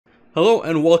Hello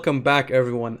and welcome back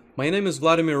everyone. My name is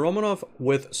Vladimir Romanov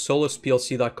with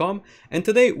SolisPLC.com, and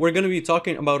today we're going to be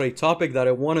talking about a topic that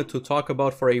I wanted to talk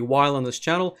about for a while on this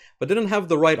channel but didn't have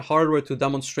the right hardware to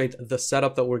demonstrate the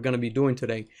setup that we're going to be doing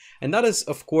today, and that is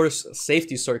of course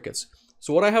safety circuits.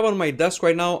 So what I have on my desk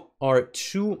right now are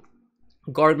two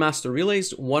GuardMaster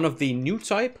relays, one of the new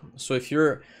type, so if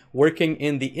you're working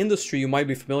in the industry you might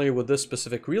be familiar with this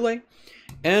specific relay,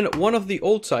 and one of the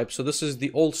old type. So this is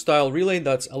the old style relay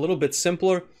that's a little bit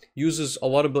simpler, uses a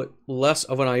lot bit less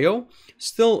of an I/O,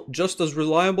 still just as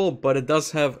reliable, but it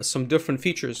does have some different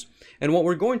features. And what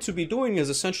we're going to be doing is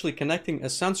essentially connecting a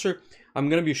sensor. I'm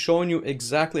going to be showing you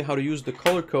exactly how to use the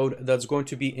color code that's going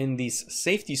to be in these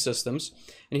safety systems.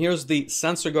 And here's the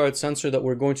SensaGuard sensor that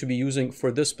we're going to be using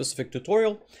for this specific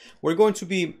tutorial. We're going to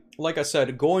be, like I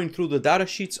said, going through the data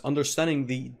sheets, understanding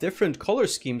the different color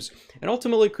schemes, and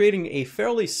ultimately creating a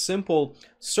fairly simple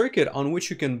circuit on which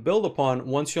you can build upon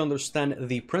once you understand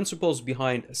the principles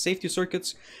behind safety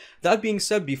circuits. That being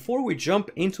said, before we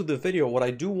jump into the video, what I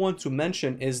do want to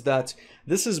mention is that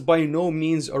this is by no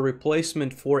means a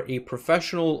replacement for a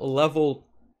professional level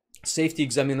safety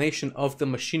examination of the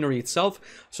machinery itself.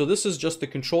 So this is just the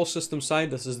control system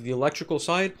side. This is the electrical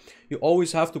side. You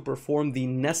always have to perform the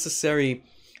necessary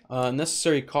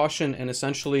caution and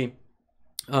essentially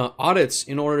audits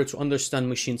in order to understand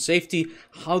machine safety,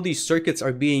 how these circuits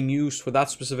are being used for that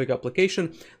specific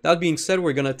application. That being said,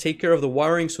 we're going to take care of the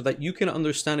wiring so that you can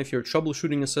understand if you're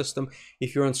troubleshooting a system,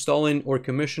 if you're installing or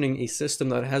commissioning a system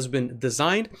that has been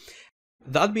designed.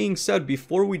 That being said,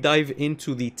 before we dive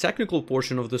into the technical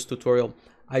portion of this tutorial,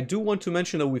 I do want to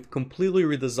mention that we've completely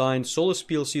redesigned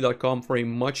SolisPLC.com for a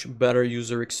much better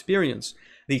user experience.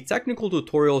 The technical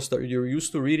tutorials that you're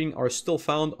used to reading are still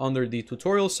found under the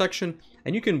tutorial section,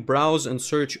 and you can browse and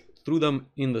search through them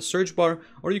in the search bar,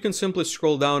 or you can simply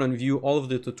scroll down and view all of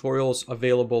the tutorials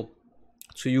available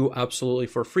to you absolutely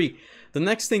for free. The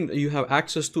next thing that you have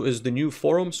access to is the new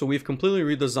forum, so we've completely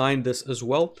redesigned this as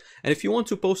well. And if you want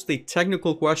to post a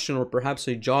technical question or perhaps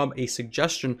a job, a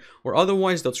suggestion, or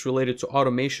otherwise that's related to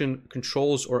automation,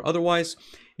 controls, or otherwise,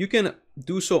 you can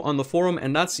do so on the forum,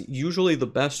 and that's usually the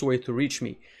best way to reach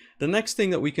me. The next thing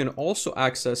that we can also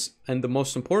access, and the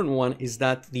most important one, is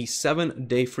that the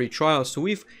 7-day free trial. So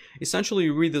we've essentially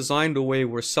redesigned the way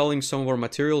we're selling some of our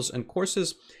materials and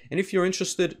courses. And if you're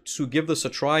interested to give this a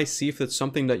try, see if it's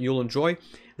something that you'll enjoy,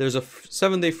 there's a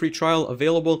 7-day free trial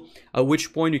available, at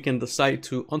which point you can decide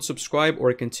to unsubscribe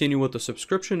or continue with the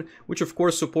subscription, which of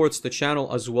course supports the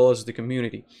channel as well as the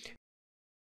community.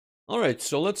 All right,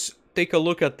 so let's take a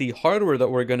look at the hardware that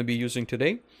we're going to be using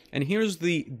today. And here's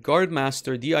the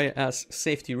GuardMaster DIS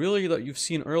safety relay that you've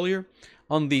seen earlier.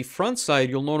 On the front side,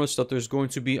 you'll notice that there's going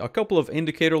to be a couple of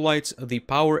indicator lights, the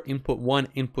power input 1,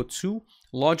 input 2,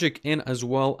 logic in, as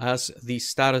well as the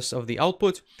status of the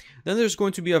output. Then there's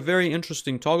going to be a very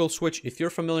interesting toggle switch. If you're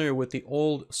familiar with the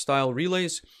old style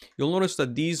relays, you'll notice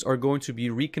that these are going to be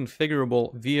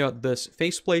reconfigurable via this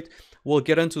faceplate. We'll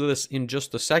get into this in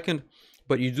just a second,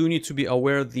 but you do need to be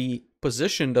aware the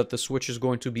position that the switch is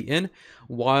going to be in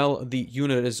while the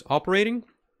unit is operating.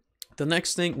 The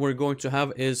next thing we're going to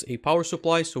have is a power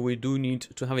supply, so we do need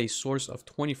to have a source of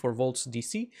 24 volts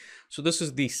DC. So this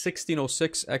is the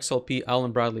 1606 XLP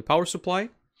Allen Bradley power supply.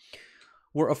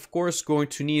 We're of course going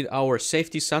to need our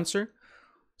safety sensor.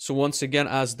 So once again,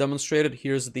 as demonstrated,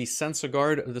 here's the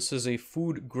SensaGuard. This is a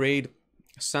food grade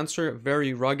sensor,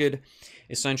 very rugged,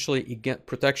 essentially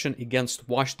protection against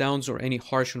washdowns or any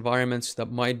harsh environments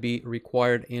that might be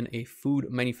required in a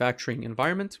food manufacturing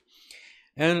environment.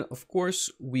 And of course,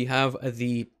 we have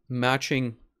the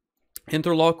matching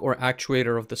interlock or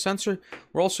actuator of the sensor.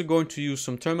 We're also going to use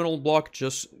some terminal block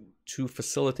just to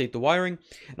facilitate the wiring.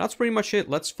 And that's pretty much it.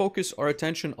 Let's focus our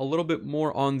attention a little bit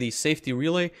more on the safety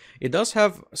relay. It does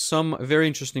have some very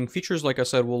interesting features. Like I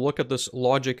said, we'll look at this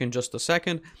logic in just a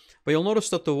second, but you'll notice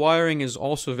that the wiring is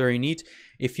also very neat.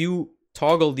 If you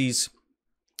toggle these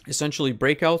essentially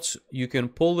breakouts, you can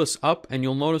pull this up and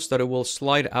you'll notice that it will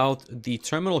slide out the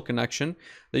terminal connection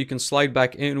that you can slide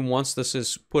back in once this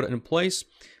is put in place.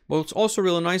 But what's also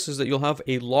really nice is that you'll have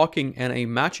a locking and a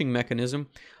matching mechanism.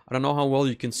 I don't know how well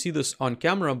you can see this on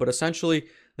camera, but essentially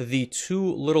the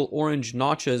two little orange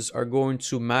notches are going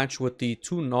to match with the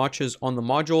two notches on the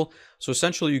module. So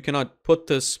essentially you cannot put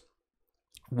this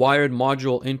wired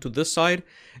module into this side,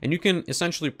 and you can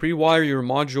essentially pre-wire your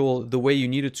module the way you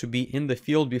need it to be in the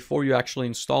field before you actually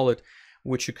install it,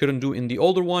 which you couldn't do in the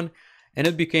older one. And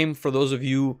it became, for those of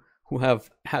you who have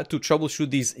had to troubleshoot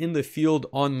these in the field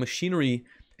on machinery,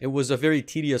 it was a very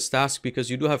tedious task because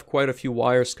you do have quite a few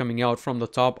wires coming out from the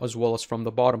top as well as from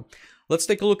the bottom. Let's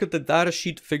take a look at the data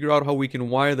sheet, figure out how we can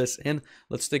wire this in.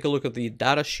 Let's take a look at the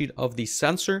data sheet of the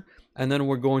sensor, and then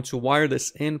we're going to wire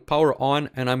this in, power on,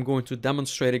 and I'm going to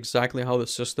demonstrate exactly how the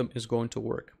system is going to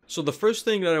work. So the first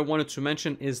thing that I wanted to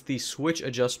mention is the switch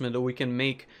adjustment that we can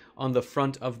make on the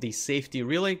front of the safety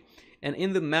relay. And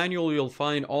in the manual, you'll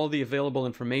find all the available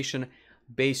information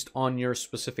based on your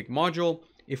specific module.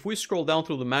 If we scroll down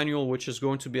through the manual, which is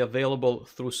going to be available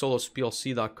through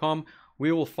SolisPLC.com,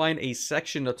 we will find a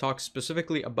section that talks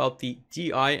specifically about the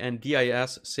DI and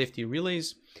DIS safety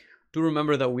relays. Do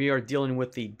remember that we are dealing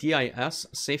with the DIS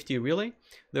safety relay.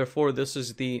 Therefore, this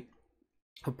is the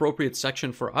appropriate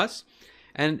section for us.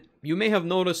 And you may have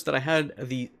noticed that I had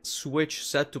the switch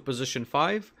set to position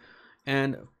 5.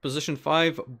 And position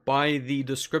 5, by the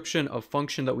description of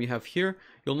function that we have here,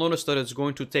 you'll notice that it's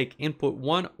going to take input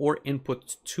 1 or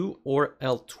input 2 or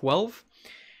L12.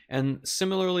 And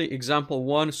similarly, example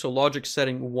 1, so logic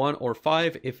setting 1 or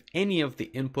 5, if any of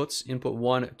the inputs, input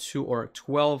 1, 2, or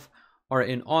 12, are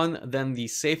in on, then the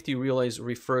safety relays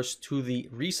refers to the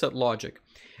reset logic.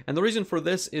 And the reason for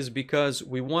this is because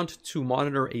we want to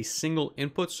monitor a single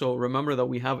input. So remember that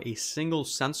we have a single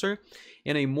sensor.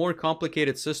 In a more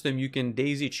complicated system, you can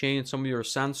daisy chain some of your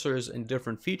sensors and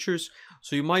different features.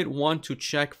 So you might want to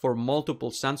check for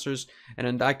multiple sensors. And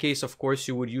in that case, of course,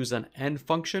 you would use an AND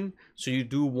function. So you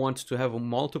do want to have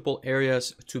multiple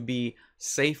areas to be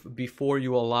safe before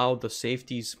you allow the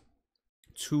safeties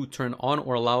to turn on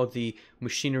or allow the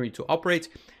machinery to operate.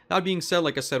 That being said,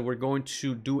 like I said, we're going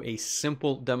to do a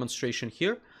simple demonstration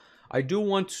here. I do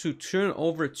want to turn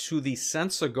over to the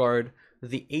SensaGuard,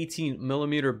 the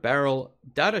 18mm barrel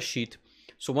datasheet.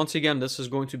 So once again, this is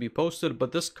going to be posted,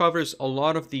 but this covers a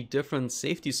lot of the different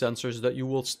safety sensors that you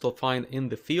will still find in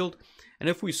the field. And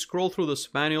if we scroll through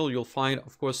this manual, you'll find,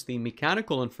 of course, the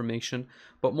mechanical information,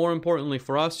 but more importantly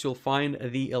for us, you'll find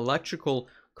the electrical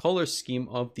color scheme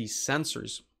of these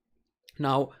sensors.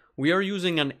 Now, we are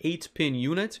using an 8-pin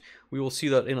unit. We will see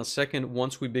that in a second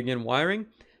once we begin wiring,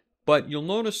 but you'll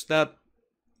notice that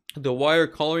the wire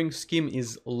coloring scheme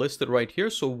is listed right here,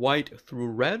 so white through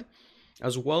red,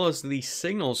 as well as the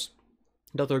signals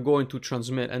that they're going to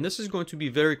transmit. And this is going to be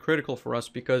very critical for us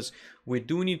because we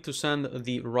do need to send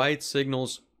the right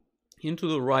signals into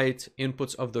the right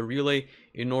inputs of the relay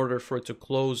in order for it to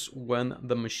close when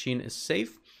the machine is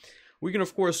safe. We can,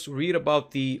 of course, read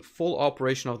about the full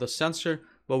operation of the sensor,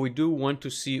 but we do want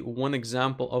to see one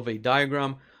example of a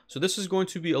diagram. So this is going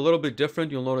to be a little bit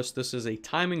different. You'll notice this is a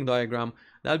timing diagram.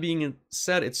 That being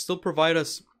said, it still provides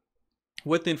us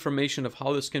with the information of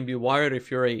how this can be wired if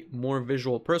you're a more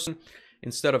visual person.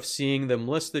 Instead of seeing them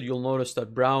listed, you'll notice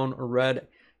that brown, red,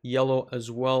 yellow, as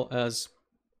well as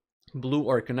blue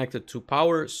are connected to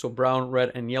power. So brown,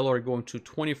 red, and yellow are going to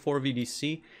 24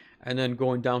 VDC and then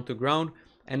going down to ground.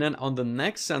 And then on the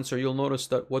next sensor, you'll notice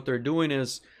that what they're doing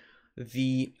is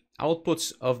the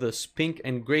outputs of this pink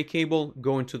and gray cable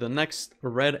go into the next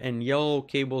red and yellow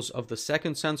cables of the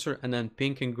second sensor, and then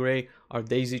pink and gray are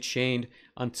daisy chained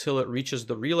until it reaches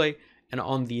the relay. And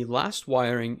on the last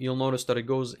wiring, you'll notice that it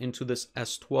goes into this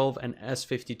S12 and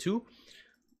S52.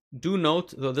 Do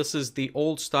note that this is the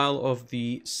old style of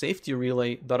the safety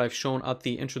relay that I've shown at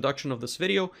the introduction of this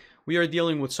video. We are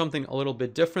dealing with something a little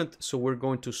bit different, so we're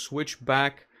going to switch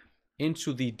back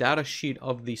into the data sheet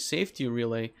of the safety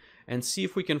relay and see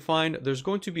if we can find, there's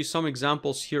going to be some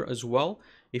examples here as well.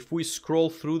 If we scroll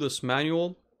through this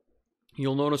manual,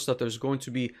 you'll notice that there's going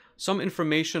to be some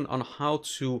information on how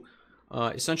to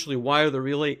essentially wire the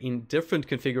relay in different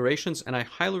configurations, and I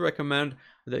highly recommend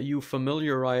that you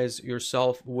familiarize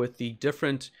yourself with the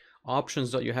different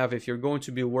options that you have if you're going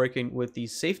to be working with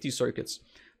these safety circuits.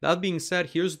 That being said,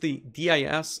 here's the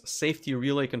DIS safety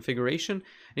relay configuration,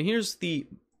 and here's the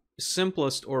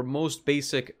simplest or most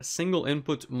basic single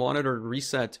input monitor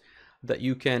reset that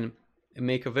you can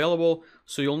make available.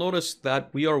 So you'll notice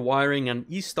that we are wiring an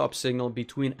e-stop signal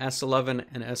between S11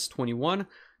 and S21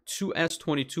 to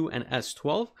S22 and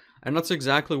S12, and that's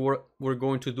exactly what we're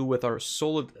going to do with our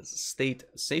solid state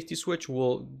safety switch.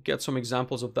 We'll get some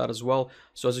examples of that as well.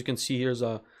 So as you can see, here's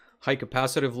a high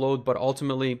capacitive load, but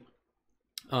ultimately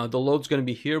the load's going to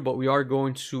be here, but we are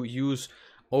going to use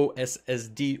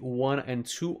OSSD 1 and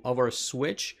 2 of our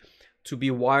switch to be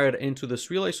wired into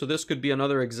this relay. So this could be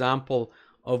another example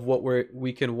of what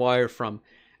we can wire from.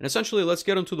 And essentially, let's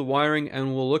get into the wiring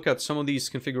and we'll look at some of these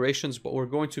configurations, but we're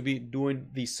going to be doing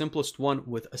the simplest one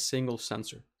with a single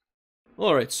sensor.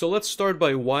 All right, so let's start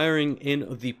by wiring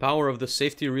in the power of the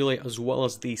safety relay as well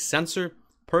as the sensor.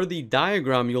 Per the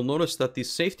diagram, you'll notice that the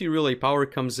safety relay power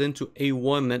comes into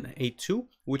A1 and A2,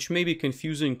 which may be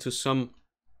confusing to some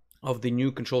of the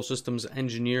new control systems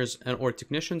engineers and or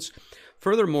technicians.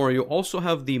 Furthermore, you also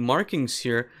have the markings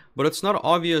here, but it's not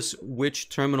obvious which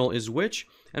terminal is which.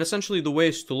 And essentially the way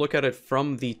is to look at it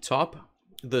from the top,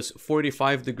 this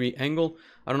 45-degree angle.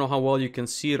 I don't know how well you can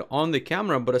see it on the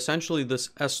camera, but essentially this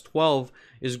S12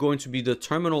 is going to be the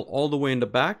terminal all the way in the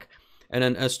back, and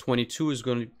then S22 is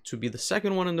going to be the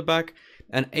second one in the back,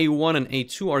 and A1 and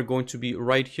A2 are going to be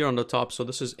right here on the top. So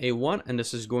this is A1 and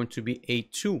this is going to be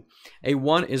A2.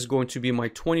 A1 is going to be my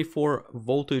 24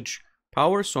 voltage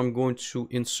power, so I'm going to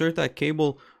insert that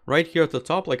cable right here at the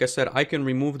top. Like I said, I can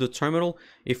remove the terminal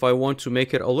if I want to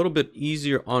make it a little bit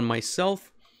easier on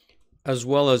myself as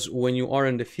well as when you are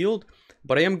in the field,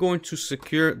 but I am going to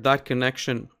secure that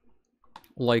connection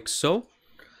like so.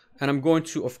 And I'm going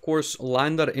to, of course,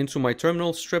 land that into my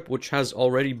terminal strip, which has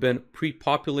already been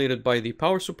pre-populated by the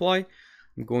power supply.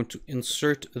 I'm going to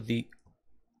insert the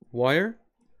wire,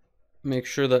 make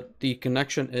sure that the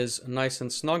connection is nice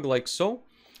and snug like so.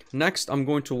 Next, I'm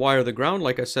going to wire the ground.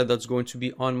 Like I said, that's going to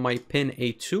be on my pin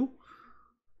A2.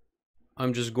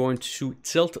 I'm just going to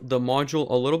tilt the module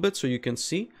a little bit so you can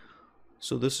see.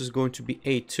 So this is going to be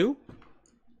A2.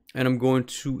 And I'm going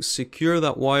to secure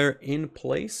that wire in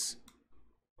place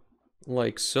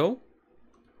like so.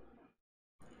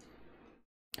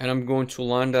 And I'm going to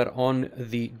land that on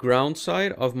the ground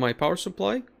side of my power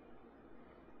supply.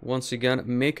 Once again,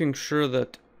 making sure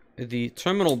that the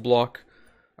terminal block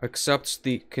accepts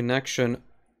the connection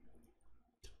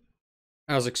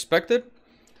as expected.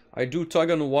 I do tug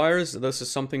on the wires. This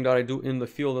is something that I do in the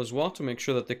field as well to make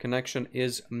sure that the connection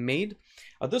is made.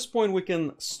 At this point, we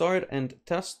can start and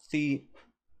test the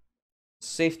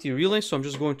safety relay. So I'm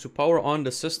just going to power on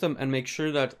the system and make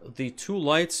sure that the two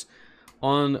lights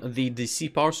on the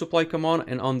DC power supply come on,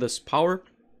 and on this power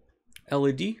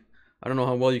LED, I don't know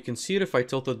how well you can see it. If I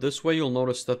tilt it this way, you'll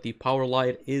notice that the power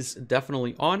light is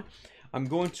definitely on. I'm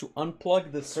going to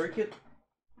unplug the circuit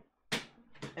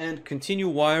and continue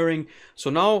wiring. So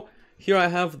now here I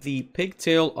have the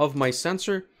pigtail of my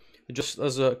sensor. Just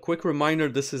as a quick reminder,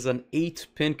 this is an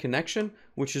 8-pin connection,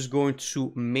 which is going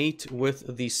to mate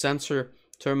with the sensor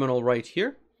terminal right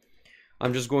here.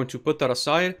 I'm just going to put that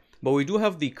aside, but we do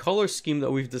have the color scheme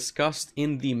that we've discussed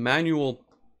in the manual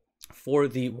for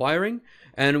the wiring,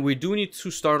 and we do need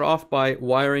to start off by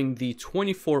wiring the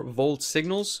 24-volt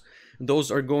signals.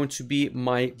 Those are going to be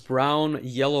my brown,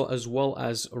 yellow, as well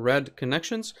as red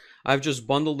connections. I've just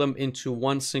bundled them into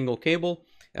one single cable,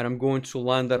 and I'm going to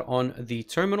land that on the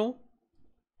terminal.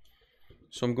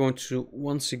 So I'm going to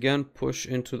once again push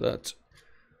into that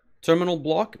terminal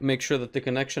block, make sure that the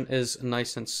connection is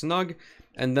nice and snug,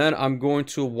 and then I'm going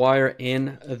to wire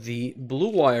in the blue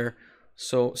wire.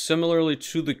 So similarly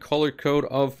to the color code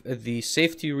of the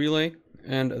safety relay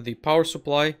and the power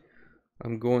supply,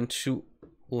 I'm going to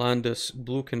land this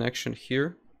blue connection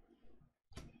here.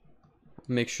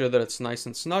 Make sure that it's nice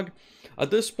and snug.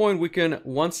 At this point, we can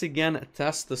once again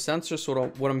test the sensor. So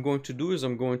what I'm going to do is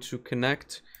I'm going to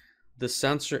connect the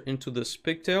sensor into this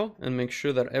pigtail and make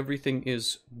sure that everything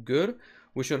is good.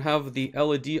 We should have the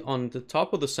LED on the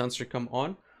top of the sensor come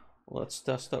on. Let's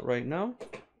test that right now.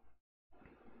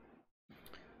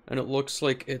 And it looks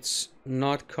like it's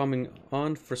not coming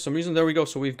on for some reason. There we go.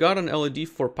 So we've got an LED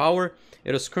for power.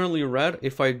 It is currently red.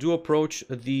 If I do approach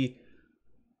the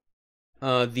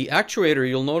actuator,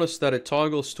 you'll notice that it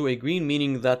toggles to a green,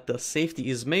 meaning that the safety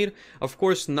is made. Of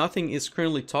course, nothing is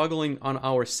currently toggling on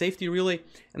our safety relay,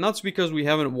 and that's because we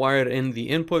haven't wired in the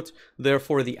input.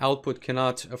 Therefore, the output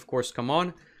cannot, of course, come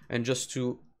on. And just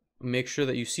to make sure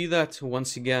that you see that,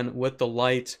 once again, with the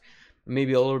light,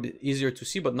 maybe a little bit easier to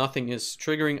see, but nothing is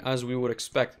triggering as we would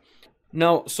expect.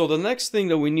 Now, so the next thing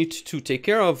that we need to take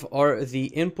care of are the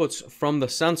inputs from the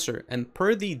sensor. And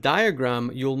per the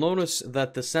diagram, you'll notice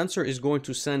that the sensor is going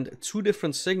to send two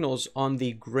different signals on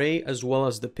the gray as well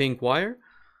as the pink wire.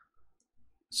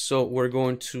 So we're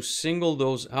going to single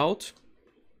those out,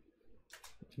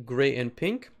 gray and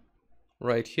pink,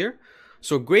 right here.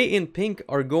 So gray and pink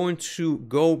are going to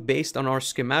go based on our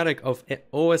schematic of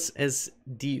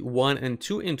OSSD1 and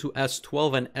 2 into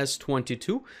S12 and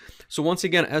S22. So once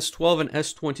again, S12 and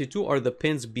S22 are the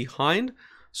pins behind.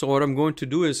 So what I'm going to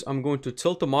do is I'm going to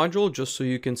tilt the module just so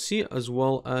you can see as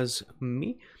well as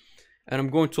me. And I'm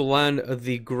going to land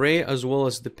the gray as well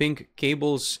as the pink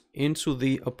cables into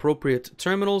the appropriate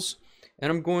terminals. And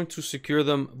I'm going to secure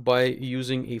them by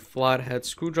using a flathead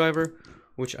screwdriver,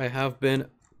 which I have been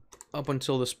up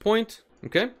until this point.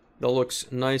 Okay, that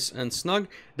looks nice and snug.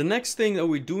 The next thing that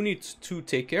we do need to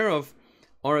take care of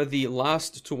are the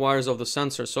last two wires of the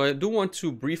sensor. So I do want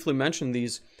to briefly mention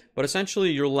these, but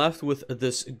essentially you're left with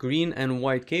this green and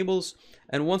white cables.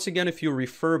 And once again, if you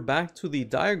refer back to the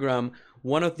diagram,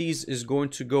 one of these is going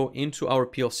to go into our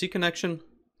PLC connection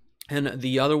and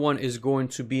the other one is going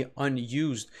to be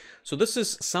unused. So this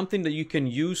is something that you can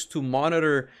use to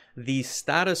monitor the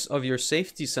status of your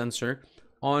safety sensor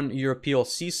on your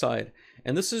PLC side.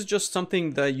 And this is just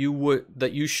something that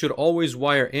you should always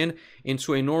wire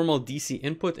into a normal DC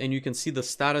input, and you can see the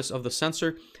status of the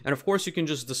sensor. And of course you can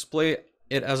just display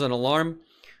it as an alarm,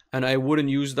 and I wouldn't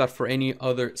use that for any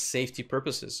other safety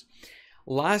purposes.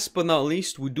 Last but not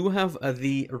least, we do have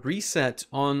the reset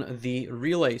on the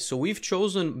relay. So we've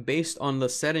chosen, based on the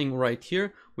setting right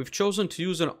here, we've chosen to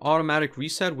use an automatic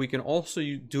reset. We can also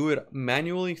do it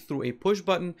manually through a push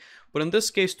button, but in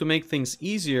this case, to make things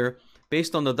easier,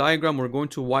 based on the diagram, we're going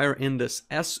to wire in this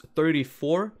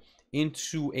S34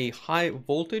 into a high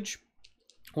voltage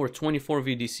or 24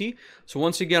 VDC. So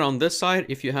once again, on this side,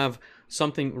 if you have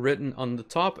something written on the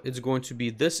top, it's going to be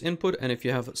this input, and if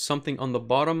you have something on the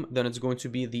bottom, then it's going to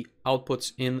be the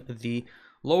outputs in the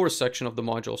lower section of the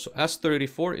module. So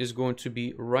S34 is going to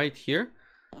be right here.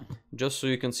 Just so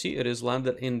you can see, it is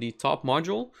landed in the top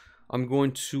module. I'm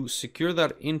going to secure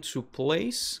that into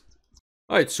place.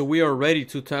 All right, so we are ready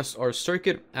to test our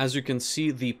circuit. As you can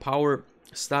see, the power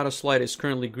status light is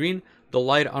currently green. The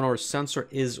light on our sensor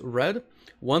is red.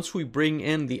 Once we bring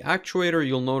in the actuator,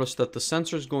 you'll notice that the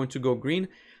sensor is going to go green.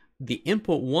 The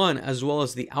input 1 as well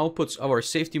as the outputs of our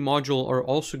safety module are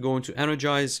also going to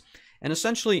energize and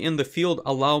essentially in the field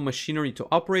allow machinery to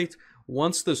operate.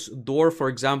 Once this door, for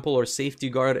example, or safety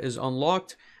guard is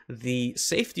unlocked, the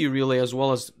safety relay as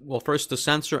well as, well, first the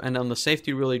sensor and then the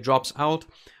safety relay drops out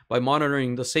by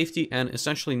monitoring the safety and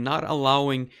essentially not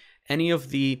allowing any of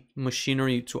the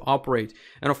machinery to operate.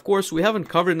 And of course, we haven't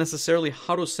covered necessarily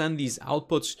how to send these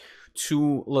outputs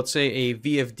to, let's say, a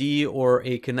VFD or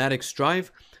a kinetics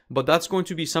drive, but that's going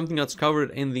to be something that's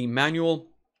covered in the manual,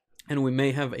 and we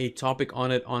may have a topic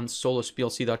on it on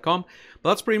SolisPLC.com. But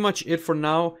that's pretty much it for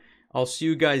now. I'll see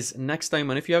you guys next time,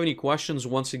 and if you have any questions,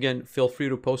 once again, feel free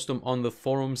to post them on the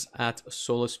forums at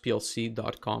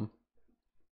SolisPLC.com.